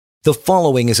The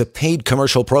following is a paid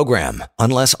commercial program.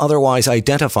 Unless otherwise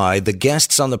identified, the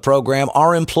guests on the program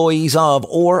are employees of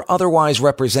or otherwise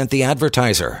represent the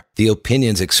advertiser. The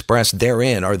opinions expressed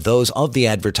therein are those of the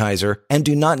advertiser and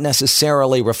do not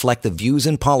necessarily reflect the views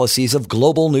and policies of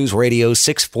Global News Radio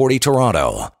 640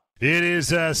 Toronto. It is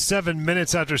 7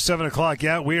 minutes after 7 o'clock.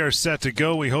 Yeah, we are set to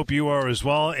go. We hope you are as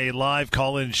well. A live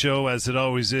call-in show, as it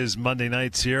always is, Monday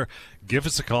nights here. Give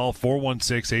us a call,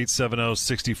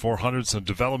 416-870-6400. Some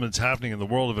developments happening in the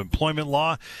world of employment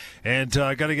law. And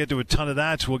got to get to a ton of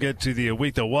that. We'll get to the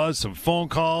week that was, some phone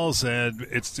calls, and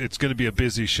it's going to be a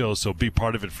busy show, so be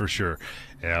part of it for sure.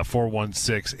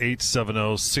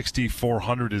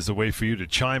 416-870-6400 is the way for you to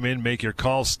chime in, make your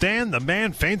call. Stan, the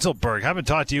man, Fainzilberg. Haven't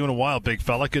talked to you in a while, big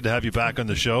fella. Good to have you back on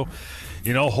the show.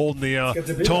 You know, holding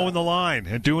the towing the line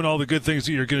and doing all the good things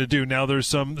that you're going to do. Now, there's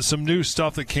some new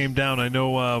stuff that came down. I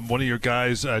know one of your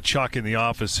guys, Chuck in the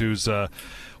office, who's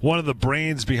one of the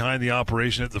brains behind the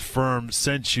operation at the firm,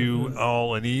 sent you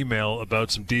all an email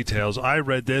about some details. I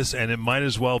read this, and it might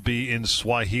as well be in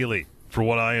Swahili, for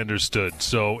what I understood.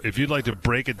 So if you'd like to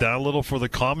break it down a little for the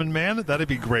common man, that'd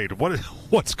be great.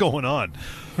 What's going on?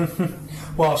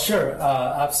 Well, sure,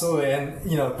 absolutely. And,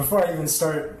 before I even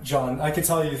start, John, I can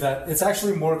tell you that it's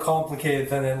actually more complicated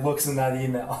than it looks in that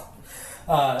email.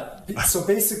 So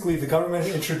basically, the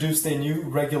government introduced a new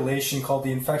regulation called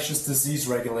the Infectious Disease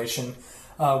Regulation,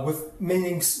 with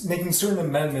making certain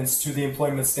amendments to the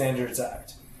Employment Standards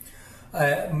Act.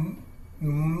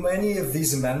 Many of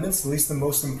these amendments, at least the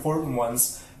most important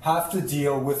ones, have to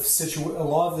deal with a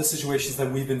lot of the situations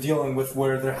that we've been dealing with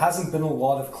where there hasn't been a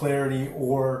lot of clarity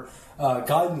or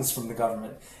guidance from the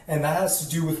government. And that has to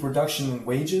do with reduction in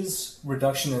wages,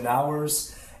 reduction in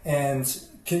hours, and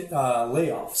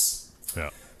layoffs. Yeah.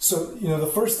 So, the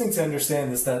first thing to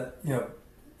understand is that,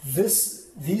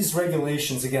 these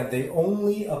regulations, again, they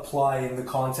only apply in the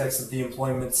context of the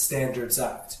Employment Standards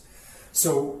Act.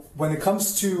 So when it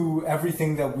comes to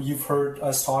everything that you've heard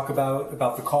us talk about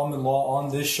the common law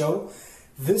on this show,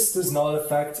 this does not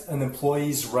affect an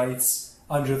employee's rights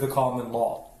under the common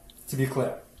law, to be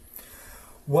clear.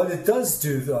 What it does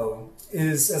do, though,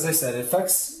 is, as I said, it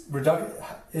affects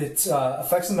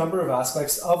a number of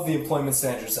aspects of the Employment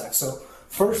Standards Act. So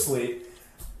firstly,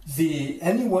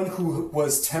 anyone who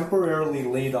was temporarily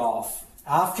laid off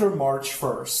after March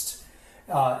 1st,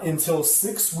 until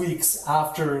 6 weeks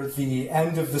after the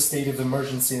end of the state of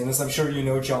emergency. And as I'm sure you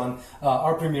know, John,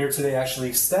 our premier today actually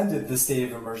extended the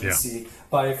state of emergency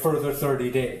by a further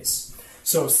 30 days.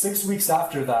 So 6 weeks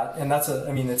after that, and that's a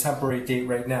temporary date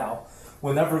right now,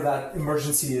 whenever that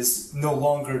emergency is no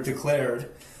longer declared,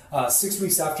 6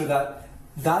 weeks after that,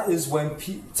 that is when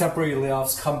temporary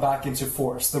layoffs come back into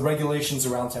force, the regulations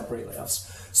around temporary layoffs.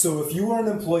 So if you are an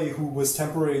employee who was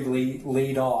temporarily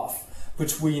laid off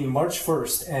between March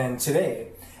 1st and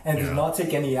today, and did not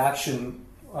take any action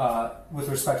with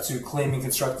respect to claiming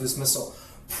constructive dismissal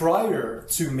prior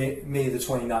to May the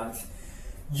 29th,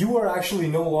 you are actually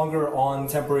no longer on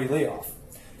temporary layoff.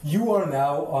 You are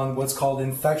now on what's called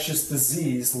infectious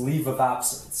disease leave of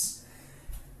absence.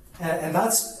 And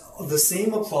that's the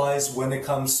same applies when it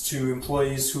comes to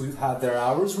employees who had their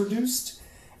hours reduced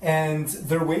and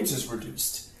their wages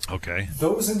reduced. Okay.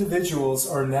 Those individuals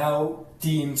are now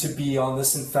deemed to be on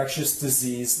this infectious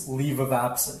disease leave of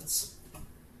absence.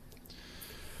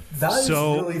 That is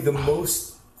really the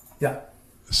most,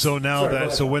 So now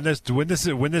when this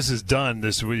is done,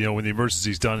 when the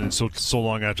emergency is done, and so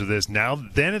long after this,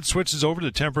 then it switches over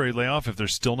to temporary layoff if they're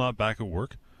still not back at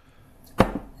work.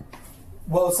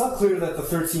 Well, it's not clear that the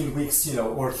 13 weeks,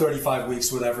 or 35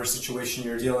 weeks, whatever situation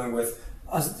you're dealing with,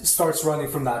 starts running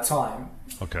from that time.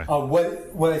 Okay.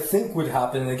 What I think would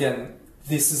happen, again,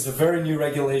 this is a very new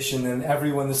regulation and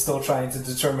everyone is still trying to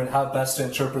determine how best to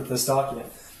interpret this document.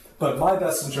 But my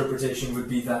best interpretation would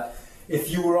be that if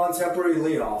you were on temporary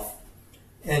layoff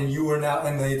and you are now,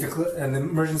 and the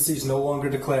emergency is no longer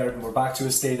declared and we're back to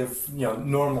a state of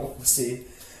normalcy,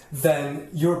 then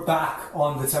you're back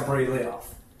on the temporary layoff.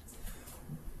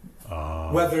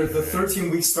 Whether the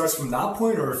 13 weeks starts from that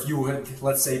point, or if you had,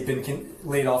 let's say, been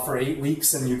laid off for 8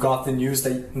 weeks and you got the news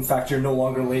that, in fact, you're no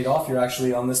longer laid off, you're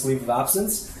actually on this leave of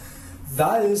absence,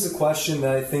 that is a question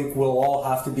that I think we'll all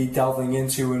have to be delving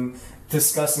into and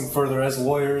discussing further as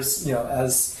lawyers,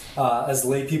 as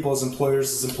lay people, as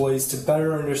employers, as employees, to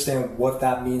better understand what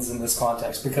that means in this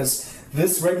context. Because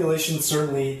this regulation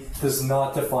certainly does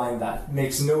not define that,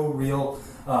 makes no real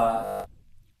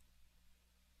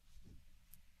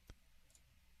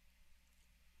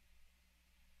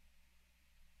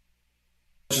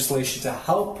legislation to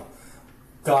help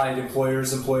guide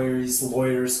employers, employees,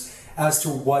 lawyers as to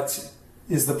what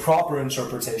is the proper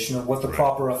interpretation of what the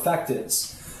proper effect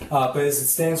is. But as it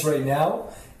stands right now,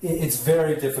 it's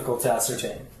very difficult to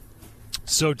ascertain.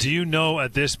 So do you know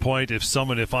at this point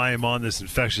if I am on this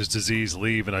infectious disease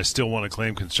leave and I still want to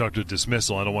claim constructive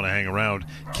dismissal, I don't want to hang around,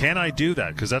 can I do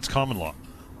that? Because that's common law.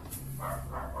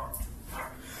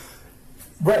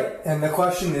 Right, and the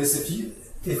question is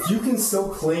if you can still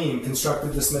claim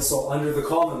constructive dismissal under the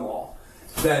common law,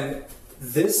 then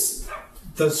this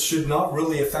should not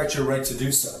really affect your right to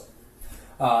do so.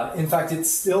 In fact, it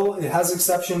has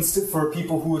exceptions for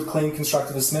people who would claim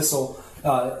constructive dismissal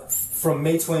from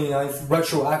May 29th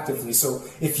retroactively. So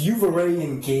if you've already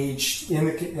engaged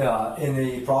in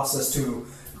a process to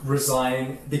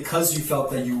resign because you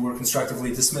felt that you were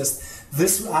constructively dismissed,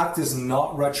 this act is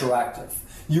not retroactive.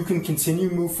 You can continue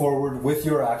to move forward with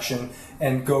your action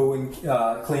and go and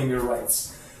claim your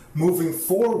rights. Moving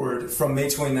forward from May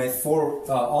 29th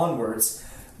onwards,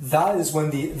 that is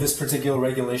when this particular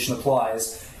regulation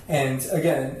applies. And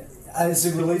again, as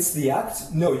it relates to the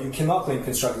Act, no, you cannot claim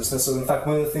constructive dismissal. In fact,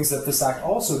 one of the things that this Act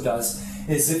also does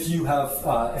is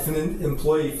if an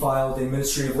employee filed a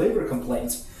Ministry of Labor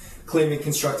complaint claiming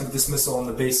constructive dismissal on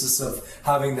the basis of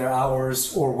having their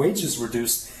hours or wages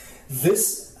reduced,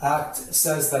 this Act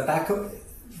says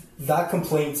that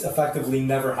complaint effectively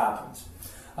never happened.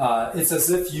 It's as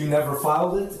if you never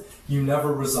filed it, you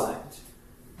never resigned.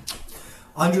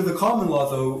 Under the common law,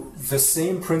 though, the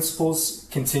same principles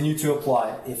continue to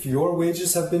apply. If your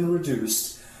wages have been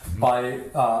reduced by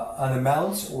an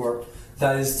amount or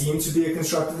that is deemed to be a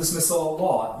constructive dismissal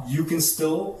law, you can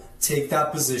still take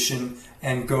that position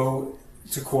and go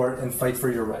to court and fight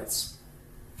for your rights.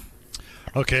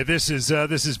 Okay, this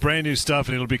is brand new stuff,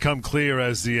 and it'll become clear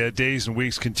as the days and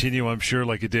weeks continue, I'm sure,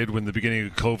 like it did when the beginning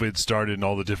of COVID started and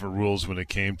all the different rules when it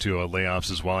came to layoffs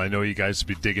as well. I know you guys will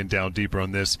be digging down deeper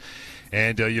on this,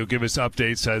 and you'll give us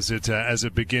updates as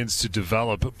it begins to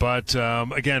develop. But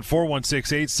again,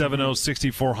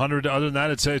 416-870-6400. Other than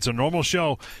that, it's a normal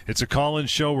show. It's a call-in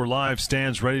show. We're live.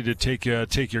 Stan's ready to take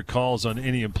your calls on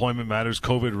any employment matters,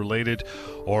 COVID-related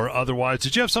or otherwise.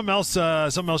 Did you have something else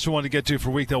you wanted to get to for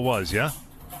a week that was, yeah?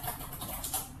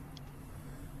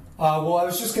 Well, I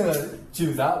was just going to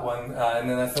do that one, and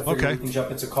then I thought we can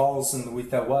jump into calls in the week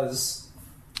that was.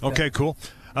 Okay, cool.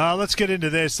 Let's get into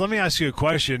this. Let me ask you a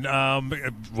question.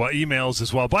 Emails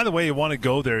as well. By the way, you want to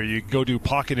go there, you go to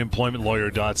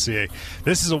pocketemploymentlawyer.ca.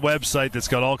 This is a website that's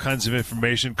got all kinds of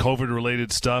information,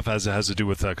 COVID-related stuff, as it has to do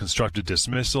with constructive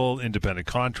dismissal, independent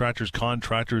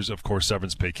contractors, of course,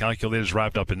 severance pay calculators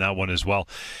wrapped up in that one as well.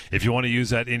 If you want to use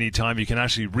that anytime, you can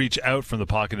actually reach out from the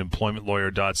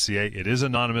pocketemploymentlawyer.ca. It is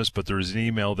anonymous, but there is an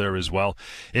email there as well.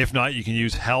 If not, you can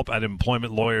use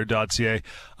help@employmentlawyer.ca.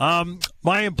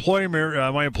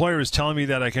 My employer is telling me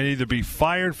that I can either be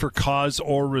fired for cause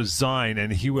or resign,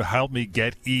 and he will help me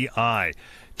get EI.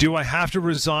 Do I have to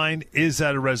resign? Is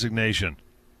that a resignation?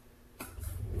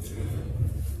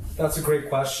 That's a great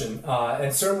question,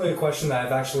 and certainly a question that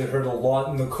I've actually heard a lot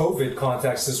in the COVID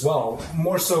context as well.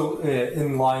 More so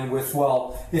in line with,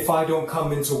 well, if I don't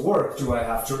come into work, do I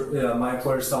have to? My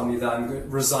employer's telling me that I'm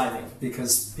resigning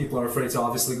because people are afraid to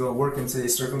obviously go to work in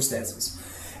today's circumstances.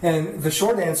 And the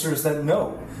short answer is that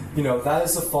no, that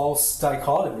is a false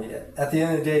dichotomy. At the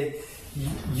end of the day,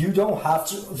 you don't have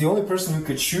to. The only person who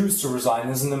could choose to resign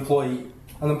is an employee.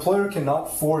 An employer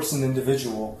cannot force an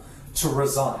individual to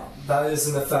resign. That is,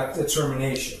 in effect, a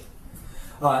termination.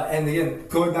 And again,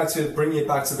 bringing it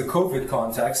back to the COVID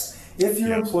context, if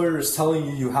your employer is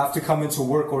telling you have to come into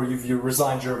work or you've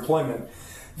resigned your employment,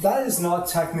 that is not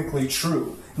technically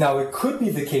true. Now, it could be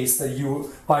the case that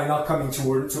you, by not coming into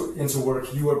work,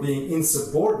 you are being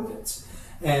insubordinate.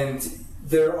 And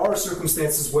there are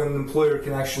circumstances when an employer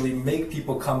can actually make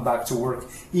people come back to work,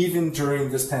 even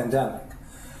during this pandemic.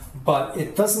 But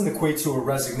it doesn't equate to a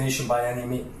resignation by any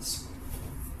means.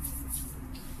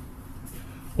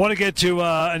 Want to get to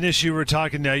an issue we're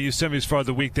talking now. You sent me as far as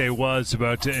the weekday was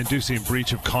about inducing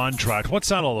breach of contract. What's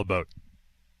that all about?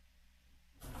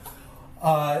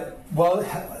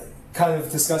 Kind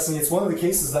of discussing, it's one of the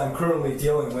cases that I'm currently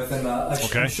dealing with, and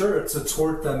I'm sure it's a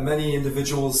tort that many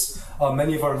individuals,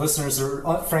 many of our listeners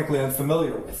are frankly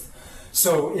unfamiliar with.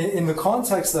 So in the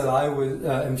context that I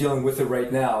am dealing with it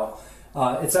right now,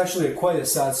 it's actually quite a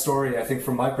sad story, I think,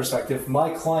 from my perspective. My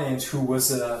client, who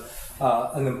was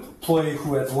an employee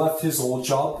who had left his old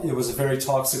job, it was a very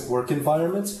toxic work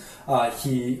environment.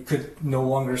 He could no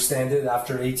longer stand it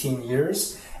after 18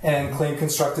 years and claimed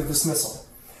constructive dismissal.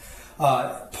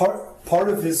 Part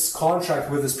of his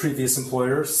contract with his previous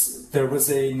employers, there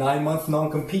was a 9-month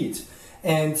non-compete,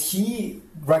 and he,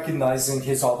 recognizing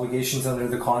his obligations under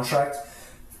the contract,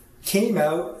 came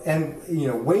out and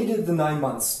waited the 9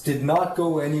 months, did not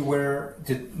go anywhere,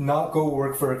 did not go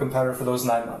work for a competitor for those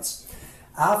 9 months.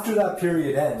 After that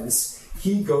period ends,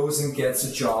 he goes and gets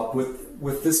a job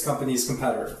with this company's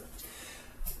competitor.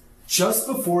 Just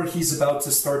before he's about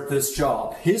to start this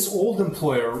job, his old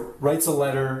employer writes a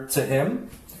letter to him,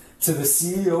 to the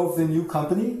CEO of the new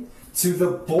company, to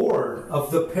the board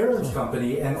of the parent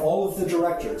company, and all of the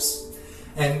directors.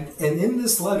 And in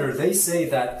this letter, they say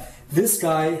that this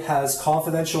guy has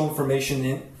confidential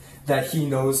information that he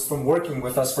knows from working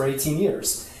with us for 18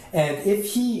 years. And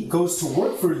if he goes to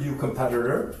work for you,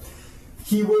 competitor,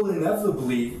 he will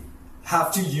inevitably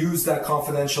have to use that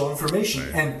confidential information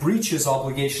and breach his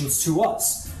obligations to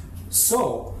us.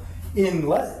 So,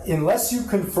 unless you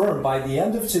confirm by the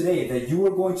end of today that you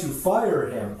are going to fire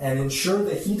him and ensure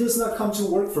that he does not come to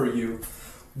work for you,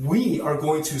 we are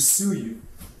going to sue you.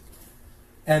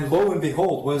 And lo and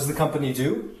behold, what does the company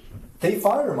do? They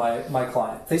fire my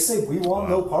client. They say, we want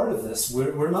no part of this.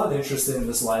 We're not interested in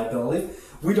this liability.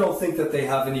 We don't think that they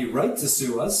have any right to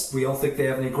sue us. We don't think they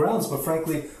have any grounds. But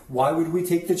frankly, why would we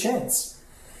take the chance?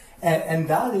 And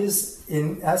that is,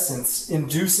 in essence,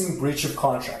 inducing breach of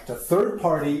contract. A third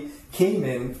party came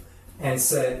in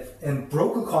and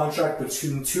broke a contract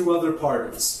between two other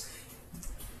parties.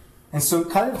 And so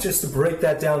kind of just to break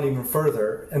that down even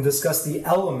further and discuss the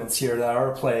elements here that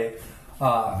are at play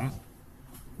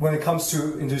when it comes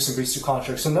to inducing breach of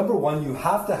contract. So number one, you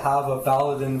have to have a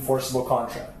valid and enforceable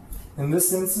contract. In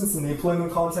this instance, in the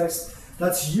employment context,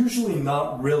 that's usually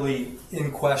not really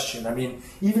in question. I mean,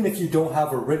 even if you don't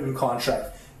have a written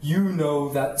contract, you know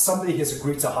that somebody has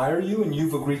agreed to hire you and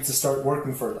you've agreed to start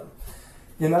working for them.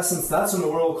 In essence, that's an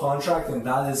oral contract, and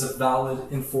that is a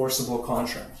valid, enforceable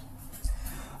contract.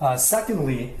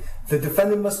 Secondly, the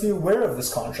defendant must be aware of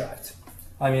this contract.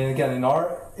 I mean, again, in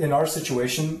our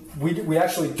situation, we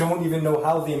actually don't even know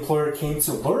how the employer came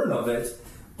to learn of it,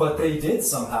 but they did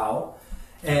somehow,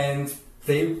 and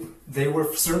they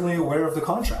were certainly aware of the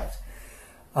contract.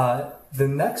 The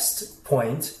next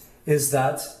point is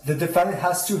that the defendant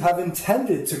has to have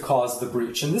intended to cause the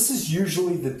breach, and this is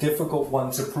usually the difficult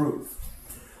one to prove.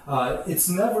 It's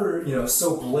never,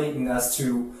 so blatant as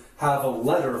to have a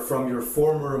letter from your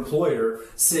former employer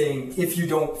saying, if you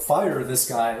don't fire this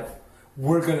guy,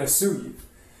 we're going to sue you.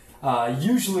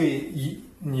 Usually,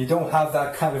 you don't have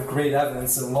that kind of great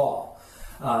evidence in law.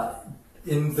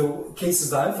 In the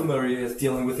cases that I'm familiar with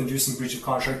dealing with inducing breach of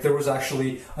contract, there was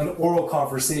actually an oral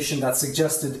conversation that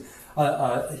suggested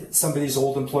somebody's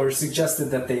old employer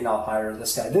suggested that they not hire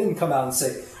this guy. They didn't come out and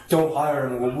say, don't hire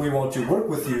him, we won't do work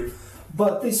with you.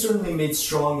 But they certainly made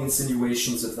strong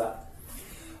insinuations of that.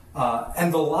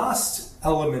 And the last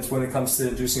element when it comes to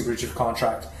inducing breach of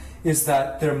contract is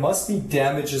that there must be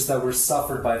damages that were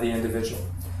suffered by the individual.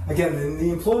 Again, in the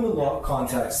employment law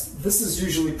context, this is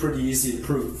usually pretty easy to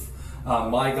prove.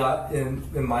 My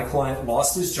client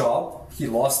lost his job. He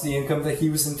lost the income that he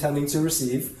was intending to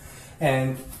receive,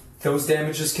 and those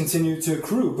damages continue to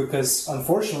accrue because,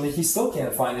 unfortunately, he still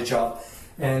can't find a job.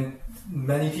 And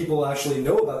many people actually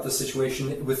know about the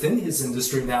situation within his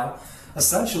industry now,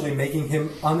 essentially making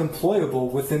him unemployable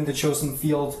within the chosen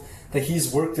field that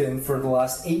he's worked in for the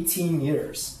last 18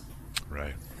 years.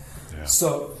 Right. Yeah.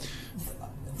 So,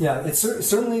 yeah, it's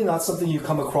certainly not something you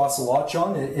come across a lot,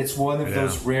 John. It's one of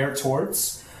those rare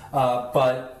torts.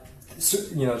 But,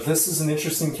 this is an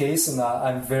interesting case, and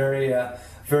I'm very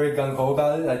gung-ho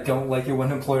about it. I don't like it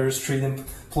when employers treat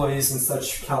employees in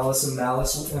such callous and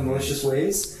malicious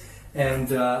ways.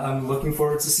 And I'm looking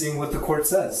forward to seeing what the court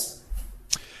says.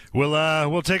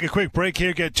 We'll take a quick break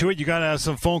here, get to it. You got to have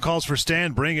some phone calls for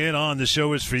Stan. Bring it on. The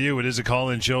show is for you. It is a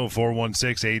call-in show,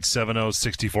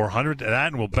 416-870-6400. That,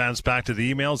 and we'll bounce back to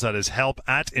the emails. That is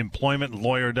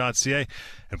help@employmentlawyer.ca.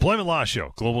 Employment Law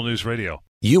Show, Global News Radio.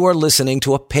 You are listening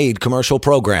to a paid commercial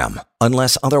program.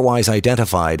 Unless otherwise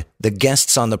identified, the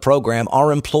guests on the program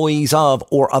are employees of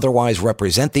or otherwise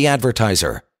represent the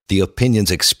advertiser. The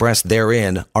opinions expressed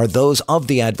therein are those of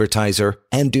the advertiser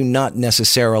and do not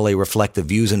necessarily reflect the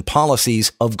views and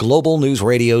policies of Global News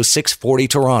Radio 640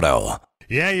 Toronto.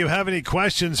 Yeah, you have any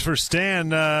questions for Stan?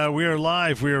 We are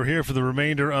live. We are here for the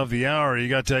remainder of the hour. You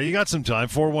got some time.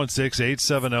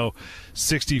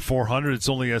 416-870-6400. It's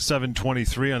only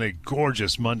 7:23 on a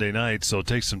gorgeous Monday night, so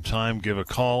take some time, give a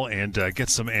call, and get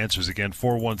some answers. Again,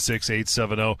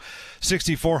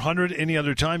 416-870-6400. Any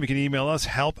other time, you can email us,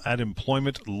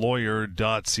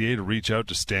 help@employmentlawyer.ca, to reach out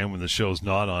to Stan when the show's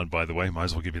not on, by the way. Might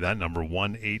as well give you that number,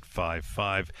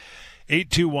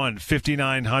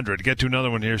 1-855-821-5900. Get to another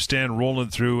one here. Stan rolling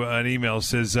through an email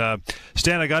says,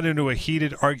 Stan, I got into a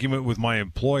heated argument with my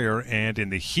employer, and in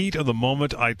the heat of the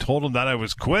moment, I told him that I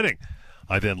was quitting.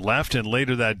 I then left and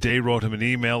later that day wrote him an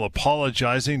email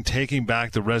apologizing, taking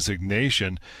back the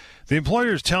resignation. The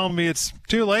employer is telling me it's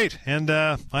too late and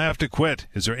I have to quit.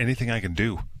 Is there anything I can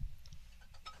do?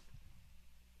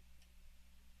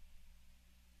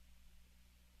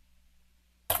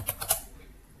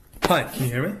 Hi, can you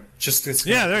hear me?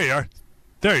 Yeah, there you are.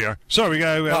 There you are. Sorry, we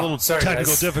got a little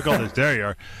technical difficulties. There you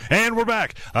are. And we're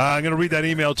back. I'm going to read that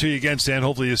email to you again, Stan.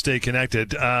 Hopefully you stay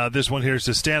connected. This one here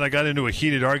says, Stan, I got into a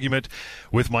heated argument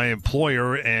with my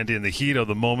employer, and in the heat of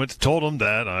the moment, told him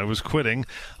that I was quitting.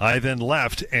 I then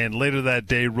left, and later that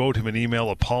day wrote him an email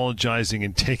apologizing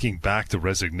and taking back the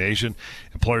resignation.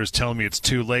 Employer's telling me it's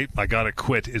too late. I got to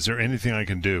quit. Is there anything I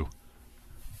can do?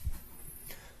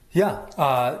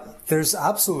 Yeah, there's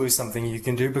absolutely something you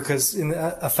can do because, in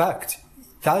effect,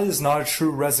 that is not a true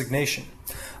resignation.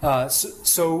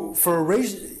 So for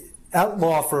at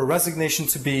law, for a resignation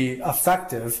to be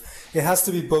effective, it has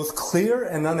to be both clear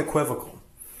and unequivocal.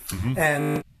 Mm-hmm.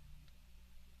 And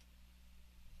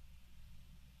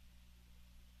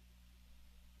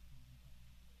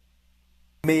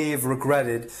may have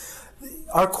regretted.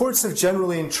 Our courts have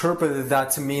generally interpreted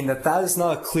that to mean that that is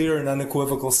not a clear and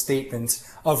unequivocal statement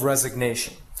of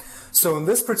resignation. So in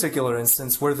this particular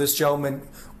instance, where this gentleman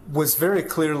was very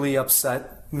clearly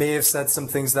upset, may have said some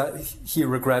things that he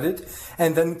regretted,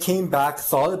 and then came back,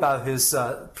 thought about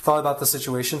the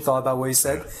situation, thought about what he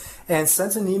said, and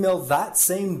sent an email that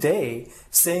same day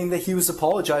saying that he was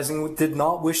apologizing, did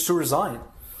not wish to resign.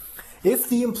 If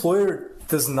the employer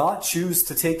does not choose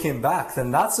to take him back,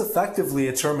 then that's effectively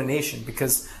a termination,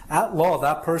 because at law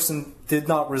that person did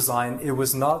not resign. It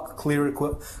was not clear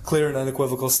and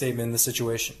unequivocal statement in the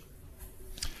situation.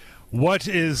 What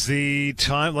is the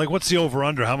time, what's the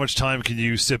over-under? How much time can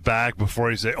you sit back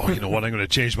before you say, oh, you know what, I'm going to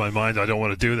change my mind. I don't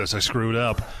want to do this. I screwed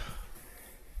up.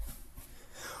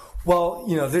 Well,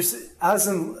 there's, as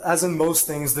in most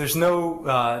things, there's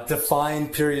no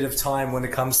defined period of time when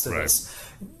it comes to this.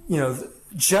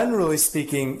 Generally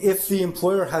speaking, if the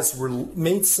employer has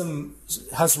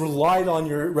relied on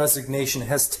your resignation,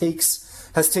 has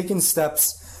taken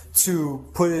steps to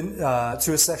put in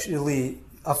to essentially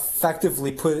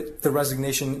effectively put the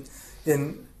resignation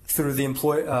in through the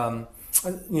employee,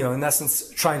 in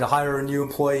essence, trying to hire a new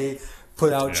employee,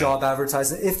 put out job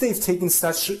advertising. If they've taken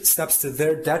steps to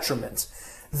their detriment,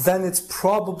 then it's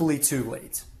probably too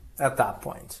late at that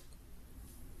point.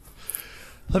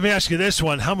 Let me ask you this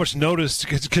one. How much notice,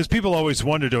 because people always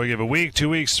wonder, do I give a week, 2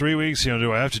 weeks, 3 weeks?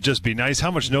 Do I have to just be nice? How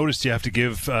much notice do you have to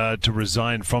give to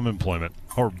resign from employment?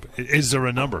 Or is there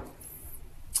a number?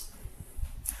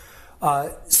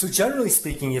 So generally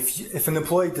speaking, if an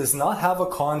employee does not have a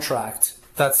contract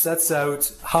that sets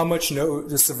out how much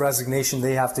notice of resignation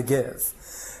they have to give,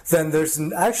 then there's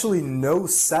actually no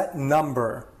set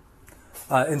number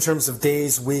in terms of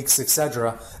days, weeks,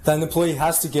 etc. that an employee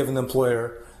has to give an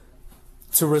employer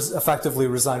to effectively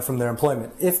resign from their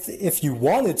employment. If you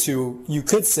wanted to, you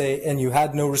could say, and you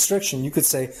had no restriction, you could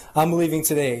say, I'm leaving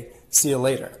today, see you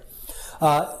later.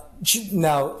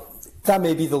 Now, that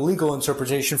may be the legal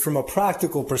interpretation. From a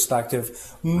practical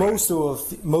perspective,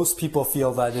 most people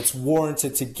feel that it's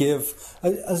warranted to give a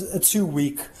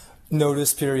 2-week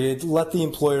notice period, let the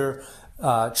employer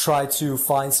try to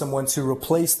find someone to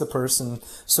replace the person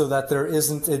so that there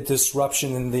isn't a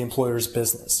disruption in the employer's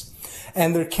business.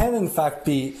 And there can, in fact,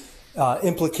 be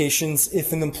implications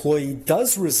if an employee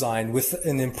does resign with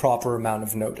an improper amount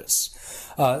of notice.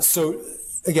 So,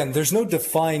 again, there's no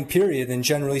defined period, and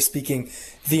generally speaking,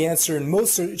 the answer in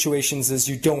most situations is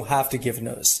you don't have to give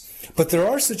notice. But there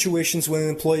are situations when an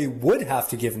employee would have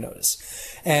to give notice,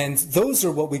 and those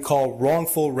are what we call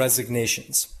wrongful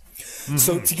resignations. Mm-hmm.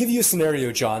 So to give you a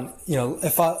scenario, John,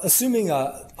 assuming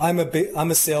I'm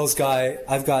a sales guy,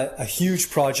 I've got a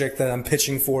huge project that I'm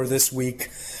pitching for this week.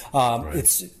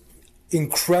 It's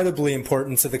incredibly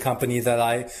important to the company that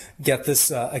I get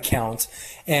this account,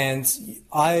 and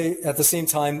at the same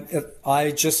time,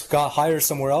 I just got hired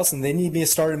somewhere else, and they need me to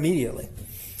start immediately.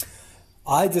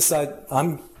 I decide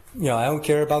I don't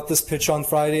care about this pitch on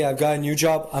Friday. I've got a new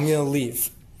job. I'm going to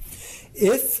leave.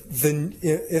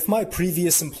 If my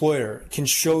previous employer can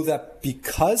show that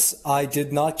because I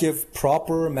did not give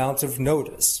proper amount of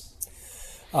notice,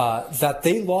 that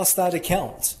they lost that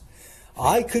account,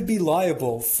 I could be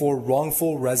liable for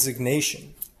wrongful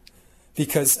resignation.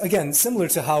 Because, again, similar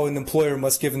to how an employer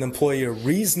must give an employee a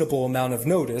reasonable amount of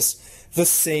notice, the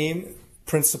same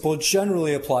principle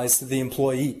generally applies to the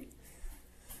employee.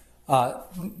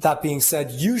 That being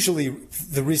said, usually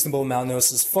the reasonable amount of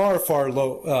notice is far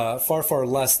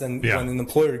less than when an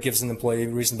employer gives an employee a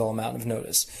reasonable amount of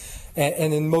notice.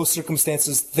 And in most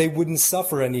circumstances, they wouldn't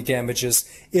suffer any damages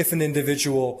if an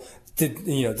individual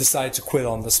decide to quit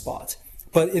on the spot.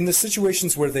 But in the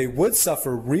situations where they would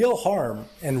suffer real harm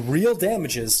and real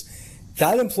damages,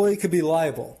 that employee could be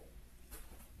liable.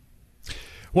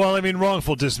 Well, I mean,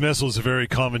 wrongful dismissal is a very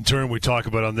common term we talk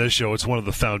about on this show. It's one of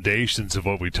the foundations of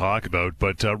what we talk about.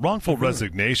 But wrongful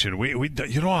resignation, we you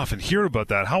don't often hear about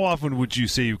that. How often would you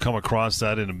say you come across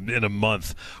that in a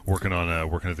month working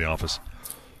at the office?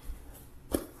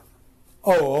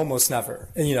 Oh, almost never.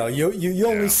 And you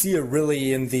only see it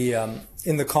really in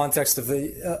the context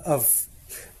of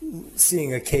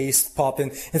seeing a case pop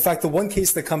in. In fact, the one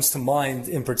case that comes to mind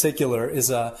in particular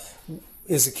is a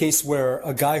case where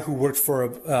a guy who worked for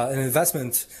an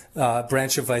investment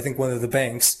branch of, I think, one of the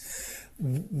banks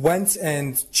went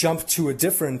and jumped to a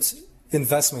different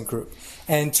investment group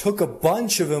and took a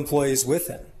bunch of employees with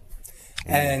him.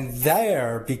 And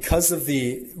there, because of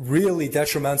the really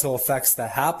detrimental effects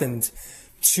that happened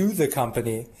to the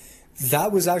company,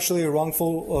 that was actually a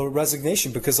wrongful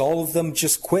resignation, because all of them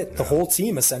just quit. The whole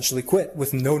team essentially quit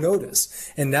with no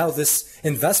notice. And now this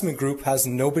investment group has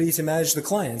nobody to manage the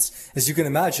clients. As you can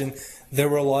imagine, there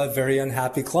were a lot of very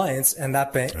unhappy clients, and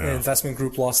that investment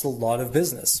group lost a lot of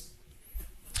business.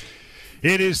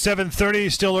 It is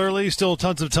 7:30, still early, still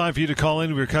tons of time for you to call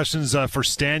in with your questions for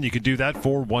Stan. You can do that,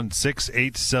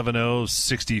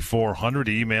 416-870-6400.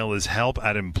 Email is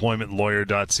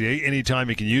help@employmentlawyer.ca.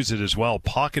 Anytime you can use it as well,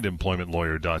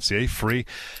 pocketemploymentlawyer.ca. Free,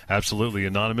 absolutely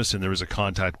anonymous, and there is a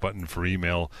contact button for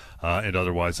email and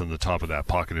otherwise on the top of that,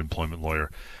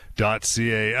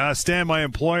 pocketemploymentlawyer.ca. Stan, my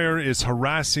employer is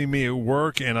harassing me at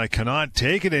work and I cannot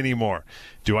take it anymore.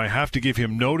 Do I have to give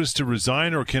him notice to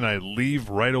resign, or can I leave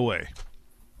right away?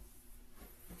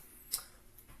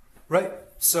 Right.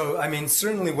 So, I mean,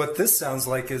 certainly what this sounds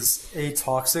like is a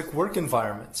toxic work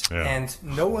environment. Yeah. And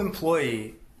no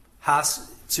employee has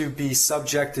to be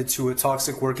subjected to a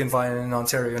toxic work environment in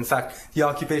Ontario. In fact, the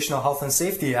Occupational Health and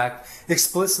Safety Act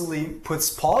explicitly puts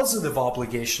positive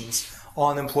obligations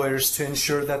on employers to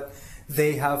ensure that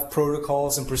they have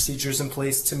protocols and procedures in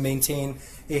place to maintain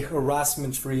a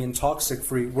harassment-free and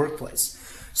toxic-free workplace.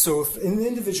 So if an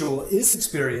individual is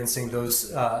experiencing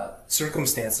those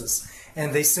circumstances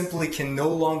and they simply can no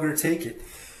longer take it,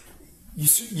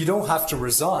 you don't have to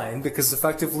resign, because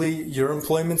effectively your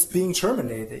employment's being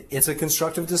terminated. It's a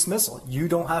constructive dismissal. You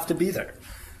don't have to be there.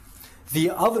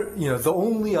 The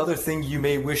only other thing you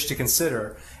may wish to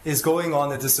consider is going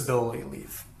on a disability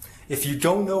leave. If you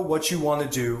don't know what you want to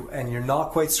do and you're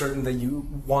not quite certain that you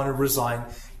want to resign,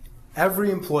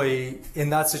 every employee in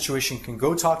that situation can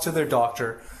go talk to their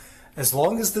doctor. As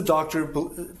long as the doctor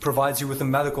provides you with a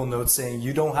medical note saying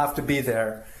you don't have to be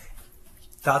there,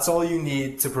 that's all you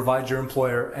need to provide your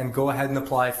employer, and go ahead and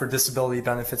apply for disability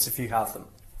benefits if you have them.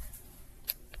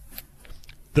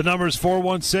 The number is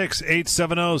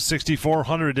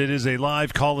 416-870-6400. It is a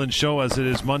live call-in show, as it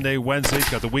is Monday, Wednesday. It's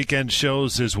got the weekend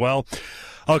shows as well.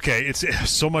 Okay, it's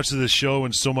so much of the show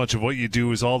and so much of what you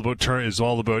do is all about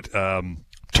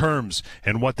terms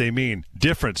and what they mean.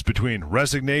 Difference between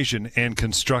resignation and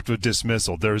constructive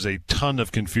dismissal. There's a ton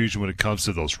of confusion when it comes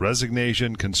to those.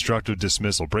 Resignation, constructive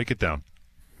dismissal. Break it down.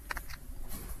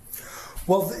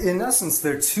 Well, in essence,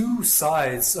 they're two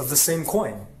sides of the same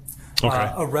coin.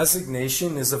 Okay. A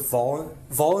resignation is a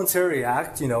voluntary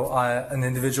act. An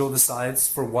individual decides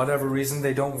for whatever reason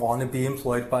they don't want to be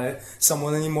employed by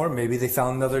someone anymore. Maybe they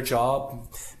found another job.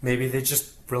 Maybe they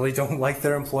just really don't like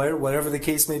their employer, whatever the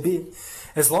case may be.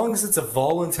 As long as it's a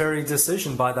voluntary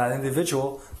decision by that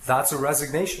individual, that's a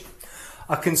resignation.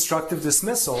 A constructive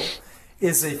dismissal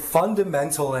is a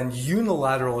fundamental and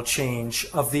unilateral change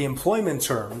of the employment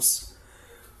terms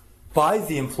by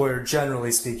the employer,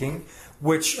 generally speaking,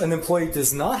 which an employee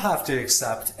does not have to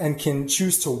accept and can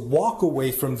choose to walk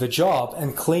away from the job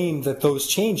and claim that those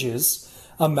changes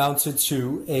amounted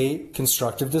to a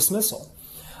constructive dismissal.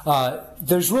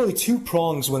 There's really two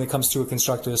prongs when it comes to a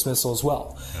constructive dismissal as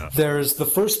well. Yeah. There's the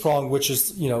first prong, which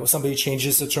is, somebody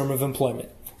changes the term of employment.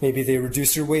 Maybe they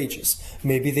reduce your wages.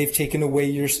 Maybe they've taken away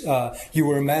you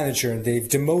were a manager and they've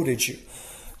demoted you.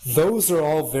 Those are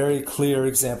all very clear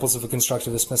examples of a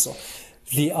constructive dismissal.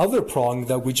 The other prong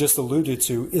that we just alluded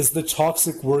to is the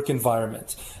toxic work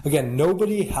environment. Again,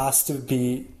 nobody has to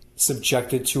be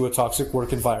subjected to a toxic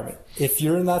work environment. If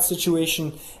you're in that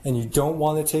situation and you don't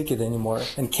want to take it anymore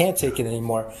and can't take it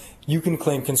anymore, you can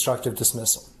claim constructive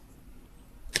dismissal.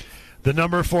 The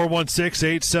number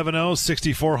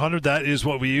 416-870-6400. That is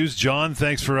what we use. John,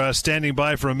 thanks for standing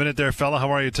by for a minute there, fella.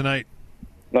 How are you tonight?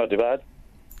 Not too bad.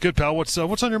 Good, pal. What's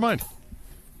on your mind?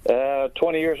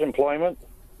 20 years employment.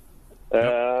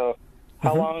 How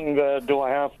long do I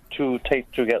have to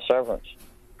take to get severance?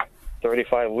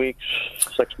 35 weeks,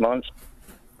 6 months?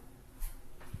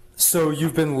 So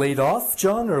you've been laid off,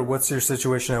 John, or what's your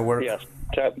situation at work? Yes,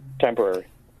 temporary.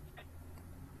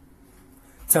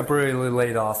 Temporarily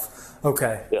laid off.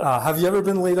 Okay. Yeah. Have you ever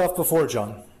been laid off before,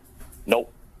 John?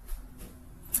 Nope.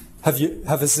 Have you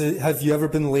ever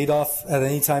been laid off at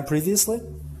any time previously?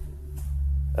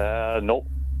 Nope.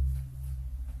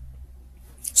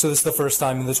 So this is the first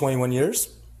time in the 21 years?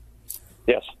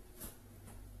 Yes.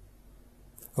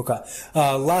 Okay.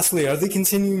 Lastly, are they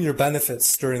continuing your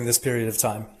benefits during this period of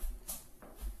time?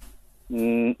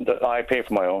 I pay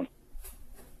for my own.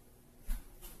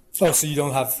 Oh, so you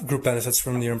don't have group benefits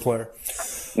from your employer?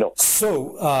 No.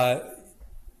 So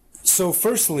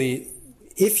firstly,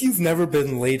 if you've never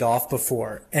been laid off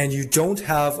before and you don't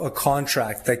have a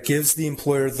contract that gives the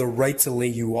employer the right to lay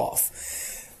you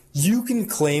off, you can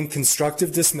claim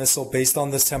constructive dismissal based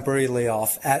on this temporary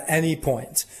layoff at any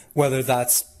point, whether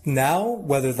that's now,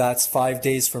 whether that's 5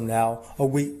 days from now, a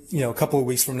week, a couple of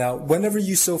weeks from now, whenever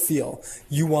you so feel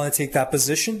you want to take that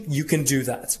position, you can do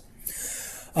that.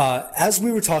 As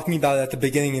we were talking about at the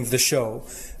beginning of the show,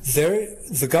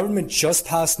 the government just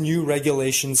passed new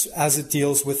regulations as it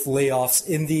deals with layoffs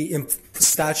in the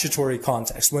statutory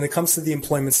context when it comes to the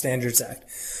Employment Standards Act.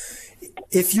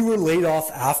 If you were laid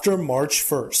off after March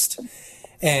 1st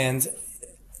and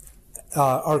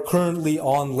are currently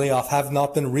on layoff, have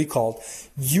not been recalled,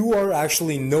 you are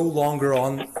actually no longer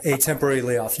on a temporary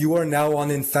layoff. You are now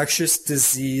on infectious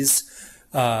disease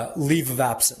leave of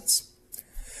absence.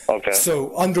 Okay.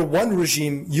 So under one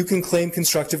regime, you can claim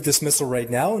constructive dismissal right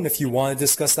now. And if you want to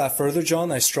discuss that further,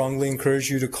 John, I strongly encourage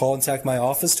you to contact my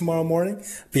office tomorrow morning.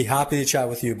 Be happy to chat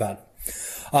with you about it.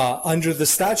 Under the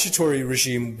statutory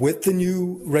regime, with the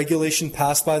new regulation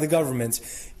passed by the government,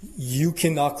 you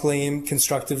cannot claim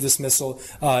constructive dismissal.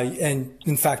 And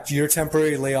in fact, your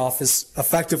temporary layoff is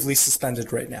effectively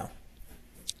suspended right now.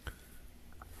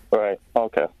 Right.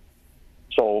 Okay.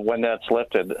 So when that's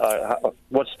lifted,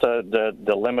 what's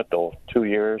the limit though? 2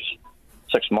 years,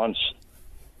 6 months?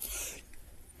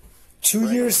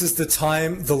 2 years is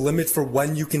the limit for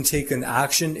when you can take an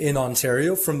action in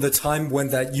Ontario from the time when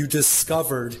that you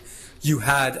discovered you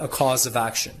had a cause of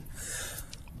action.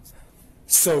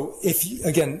 So if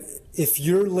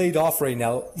you're laid off right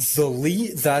now,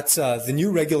 the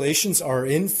new regulations are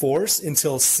in force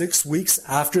until 6 weeks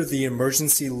after the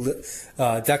emergency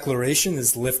declaration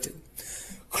is lifted.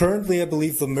 Currently, I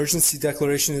believe the emergency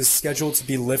declaration is scheduled to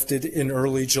be lifted in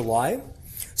early July.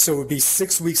 So it would be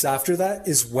 6 weeks after that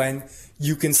is when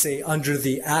you can say under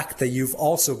the act that you've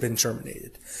also been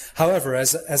terminated. However,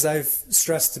 as I've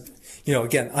stressed,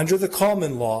 again, under the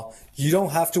common law, you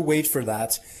don't have to wait for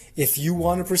that. If you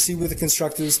want to proceed with a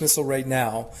constructive dismissal right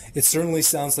now, it certainly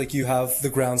sounds like you have the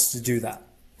grounds to do that.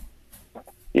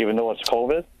 Even though it's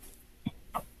COVID?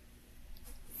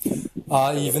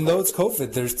 Even though it's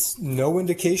COVID, there's no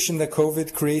indication that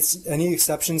COVID creates any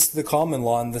exceptions to the common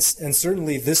law, and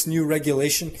certainly this new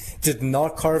regulation did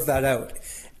not carve that out.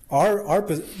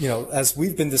 As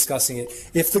we've been discussing it,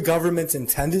 if the government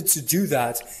intended to do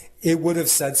that, it would have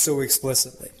said so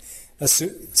explicitly.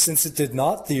 Since it did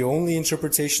not, the only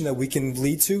interpretation that we can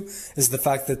lead to is the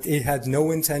fact that it had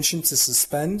no intention to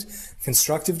suspend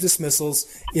constructive dismissals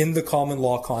in the common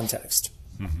law context.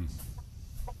 Mm-hmm.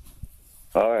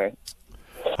 All right.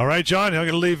 All right, John, I'm going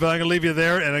to leave you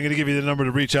there, and I'm going to give you the number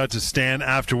to reach out to Stan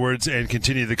afterwards and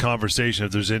continue the conversation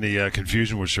if there's any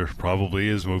confusion, which there probably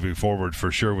is moving forward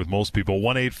for sure with most people.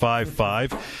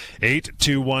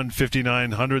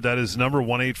 1-855-821-5900. That is the number,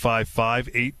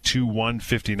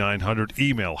 1-855-821-5900.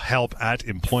 Email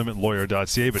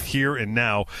help@employmentlawyer.ca. But here and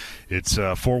now, it's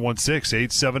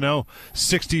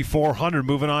 416-870-6400.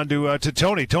 Moving on to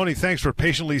Tony. Tony, thanks for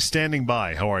patiently standing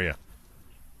by. How are you?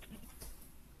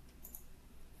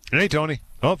 Hey, Tony.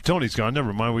 Oh, Tony's gone.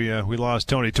 Never mind. We lost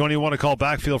Tony. Tony, you want to call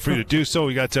back? Feel free to do so.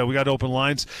 We got open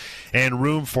lines and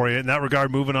room for you. In that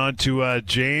regard, moving on to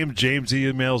James. James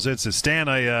emails in, says, Stan,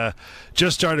 I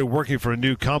just started working for a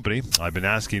new company. I've been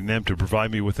asking them to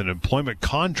provide me with an employment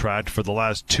contract for the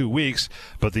last 2 weeks,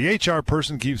 but the HR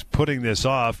person keeps putting this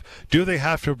off. Do they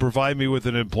have to provide me with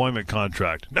an employment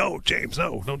contract? No, James,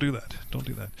 no. Don't do that. Don't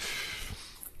do that.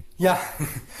 Yeah,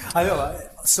 I know.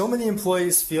 So many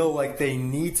employees feel like they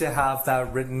need to have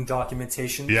that written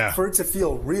documentation for it to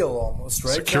feel real almost,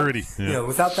 right? Security.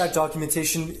 Without that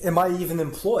documentation, am I even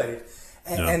employed?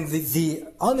 And the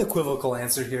unequivocal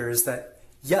answer here is that,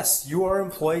 yes, you are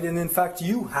employed. And in fact,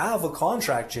 you have a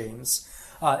contract, James.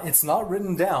 It's not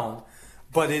written down,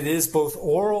 but it is both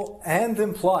oral and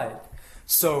implied.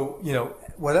 So,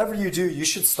 whatever you do, you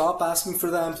should stop asking for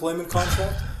that employment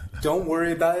contract. Don't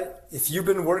worry about it. If you've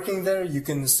been working there, you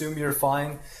can assume you're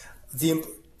fine. The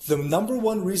number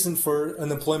one reason for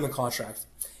an employment contract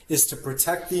is to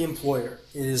protect the employer.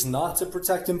 It is not to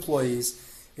protect employees.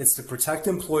 It's to protect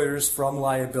employers from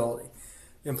liability.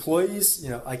 Employees,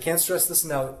 I can't stress this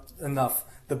enough.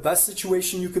 The best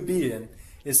situation you could be in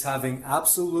is having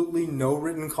absolutely no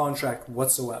written contract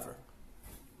whatsoever.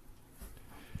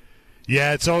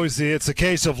 Yeah, it's a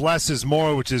case of less is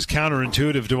more, which is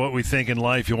counterintuitive to what we think in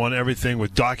life. You want everything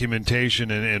with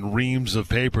documentation and reams of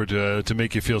paper to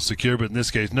make you feel secure. But in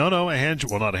this case, no, not a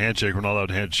handshake. We're not allowed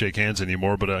to shake hands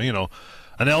anymore. But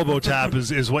an elbow tap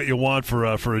is what you want for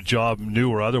a job, new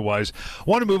or otherwise. I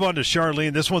want to move on to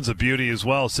Charlene. This one's a beauty as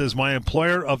well. It says, my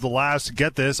employer of the last,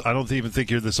 get this, I don't even think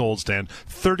you're this old, Stan,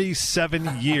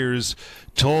 37 years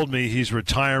told me he's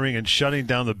retiring and shutting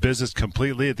down the business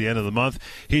completely at the end of the month.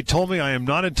 He told me I am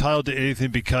not entitled to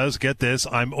anything because, get this,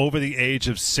 I'm over the age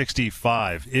of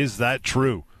 65. Is that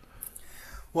true?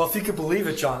 Well, if you could believe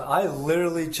it, John, I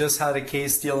literally just had a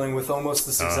case dealing with almost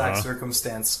this exact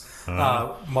circumstance.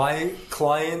 My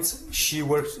client, she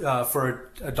worked for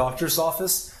a doctor's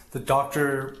office. The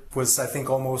doctor was, I think,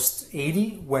 almost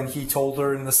 80 when he told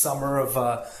her in the summer of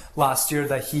last year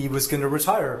that he was going to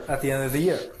retire at the end of the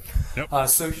year. Yep.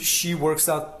 So she works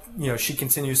out, she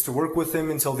continues to work with him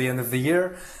until the end of the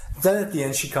year. Then at the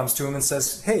end, she comes to him and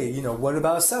says, hey, what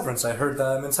about a severance? I heard that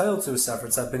I'm entitled to a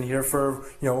severance. I've been here for,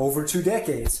 over 2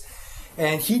 decades.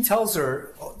 And he tells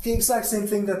her the exact same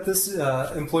thing that this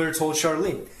employer told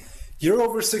Charlene. You're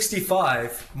over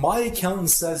 65. My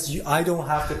accountant says I don't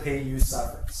have to pay you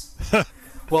severance.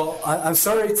 Well, I'm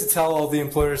sorry to tell all the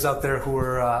employers out there who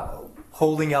are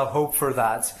holding out hope for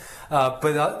that.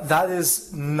 But that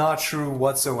is not true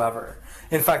whatsoever.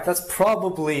 In fact, that's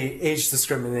probably age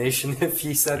discrimination if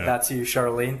he said that to you,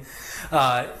 Charlene.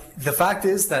 The fact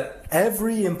is that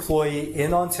every employee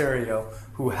in Ontario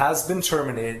who has been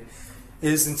terminated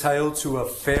is entitled to a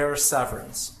fair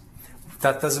severance.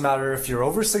 That doesn't matter if you're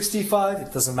over 65.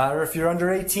 It doesn't matter if you're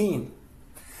under 18.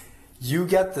 You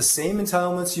get the same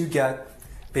entitlements you get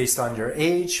based on your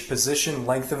age, position,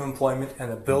 length of employment,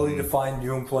 and ability to find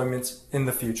new employment in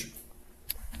the future.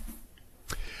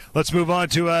 Let's move on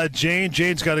to Jane.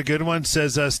 Jane's got a good one.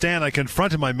 Says, Stan, I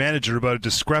confronted my manager about a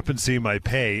discrepancy in my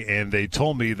pay, and they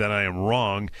told me that I am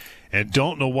wrong and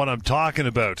don't know what I'm talking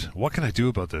about. What can I do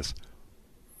about this?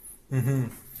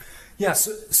 Yeah,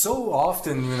 so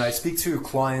often when I speak to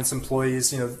clients,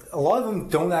 employees, a lot of them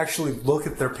don't actually look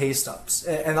at their pay stubs.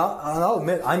 And I'll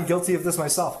admit, I'm guilty of this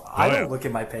myself. I don't look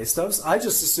at my pay stubs. I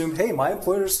just assume, hey, my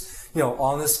employer's,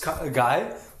 honest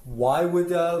guy. Why would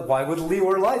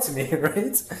Leor lie to me,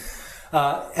 right?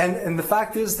 And the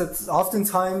fact is that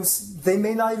oftentimes they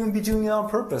may not even be doing it on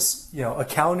purpose.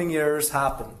 Accounting errors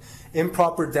happen,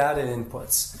 improper data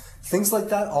inputs, things like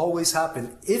that always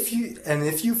happen. If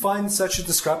you find such a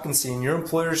discrepancy and your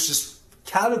employer is just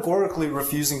categorically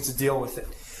refusing to deal with it,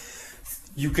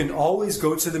 you can always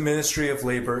go to the Ministry of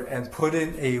Labor and put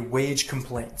in a wage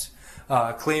complaint,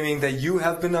 claiming that you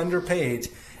have been underpaid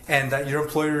and that your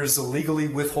employer is illegally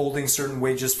withholding certain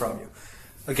wages from you.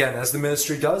 Again, as the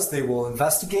ministry does, they will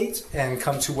investigate and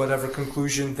come to whatever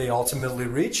conclusion they ultimately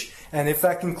reach. And if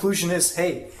that conclusion is,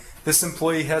 hey, this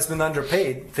employee has been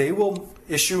underpaid, they will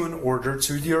issue an order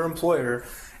to your employer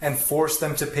and force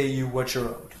them to pay you what you're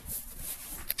owed.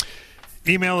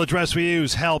 Email address we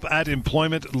use,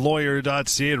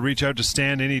 help@employmentlawyer.ca. Reach out to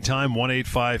Stan anytime,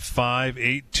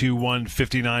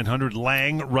 1-855-821-5900.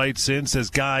 Lang writes in,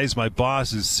 says, guys, my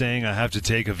boss is saying I have to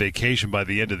take a vacation by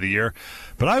the end of the year,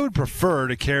 but I would prefer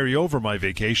to carry over my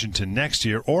vacation to next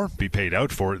year or be paid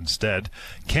out for it instead.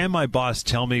 Can my boss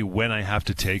tell me when I have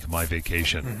to take my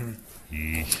vacation?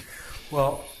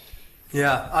 Well,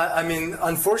 yeah, I mean,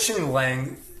 unfortunately,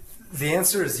 Lang, the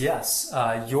answer is yes.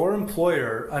 Your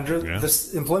employer, under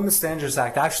the Employment Standards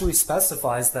Act, actually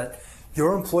specifies that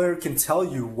your employer can tell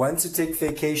you when to take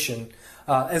vacation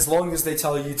as long as they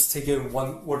tell you to take it in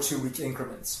 1 or 2 week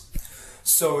increments.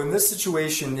 So in this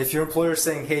situation, if your employer is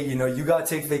saying, hey, you got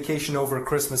to take vacation over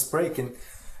Christmas break and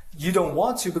you don't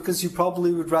want to because you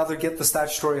probably would rather get the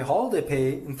statutory holiday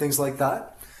pay and things like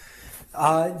that,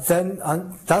 then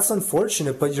that's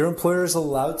unfortunate, but your employer is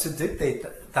allowed to dictate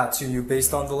that to you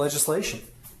based on the legislation.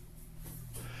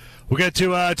 We'll get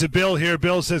to Bill here.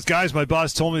 Bill says, guys, my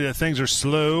boss told me that things are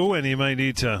slow and he might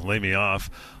need to lay me off.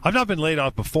 I've not been laid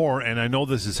off before, and I know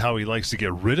this is how he likes to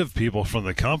get rid of people from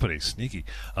the company. Sneaky.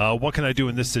 What can I do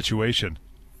in this situation?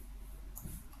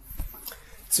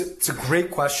 It's a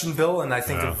great question, Bill, and I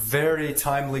think a very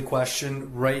timely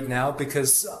question right now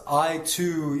because I,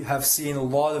 too, have seen a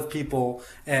lot of people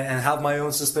and have my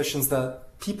own suspicions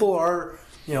that people are,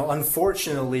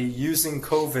 unfortunately using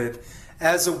COVID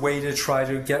as a way to try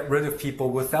to get rid of people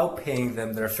without paying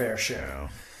them their fair share.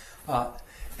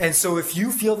 And so if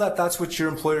you feel that that's what your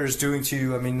employer is doing to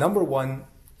you, I mean, number one,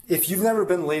 if you've never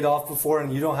been laid off before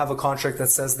and you don't have a contract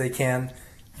that says they can,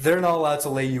 they're not allowed to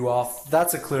lay you off.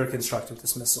 That's a clear constructive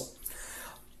dismissal.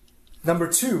 Number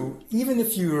two, even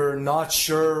if you're not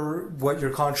sure what your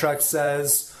contract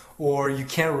says or you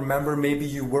can't remember, maybe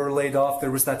you were laid off, there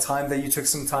was that time that you took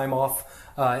some time off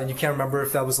and you can't remember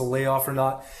if that was a layoff or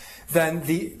not, then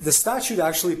the statute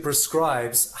actually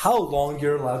prescribes how long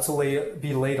you're allowed to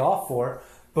be laid off for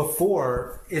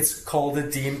before it's called a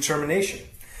deemed termination.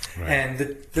 Right.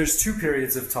 And there's 2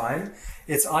 periods of time.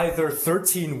 It's either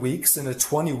 13 weeks in a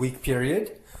 20-week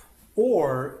period,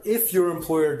 or if your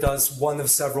employer does one of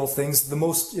several things, the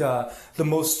most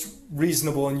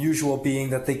reasonable and usual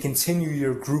being that they continue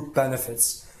your group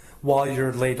benefits while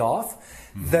you're laid off,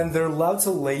 then they're allowed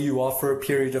to lay you off for a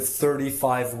period of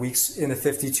 35 weeks in a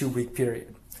 52-week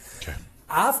period. Okay.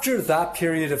 After that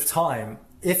period of time,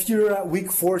 if you're at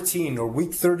week 14 or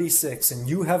week 36 and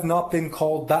you have not been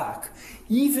called back,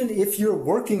 even if you're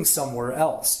working somewhere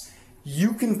else,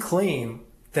 you can claim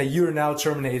that you're now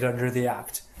terminated under the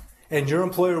Act. And your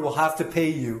employer will have to pay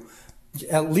you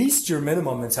at least your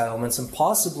minimum entitlements and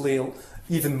possibly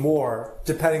even more,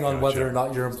 depending on whether or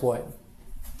not you're employed.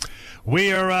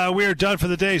 We are done for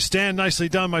the day. Stan, nicely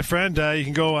done, my friend. You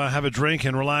can go have a drink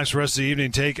and relax the rest of the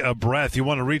evening. Take a breath. You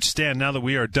want to reach Stan now that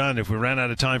we are done. If we ran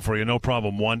out of time for you, no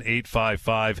problem.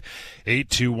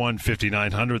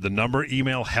 1-855-821-5900. The number.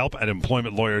 Email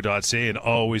help@employmentlawyer.ca. And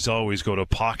always go to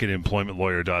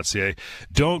pocketemploymentlawyer.ca.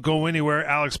 Don't go anywhere.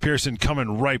 Alex Pearson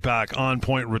coming right back. On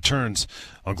Point returns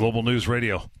on Global News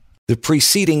Radio. The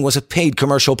preceding was a paid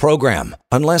commercial program.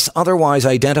 Unless otherwise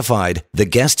identified, the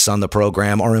guests on the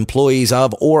program are employees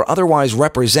of or otherwise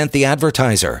represent the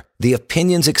advertiser. The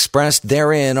opinions expressed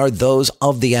therein are those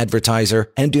of the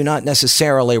advertiser and do not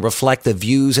necessarily reflect the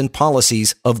views and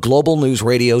policies of Global News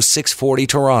Radio 640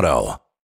 Toronto.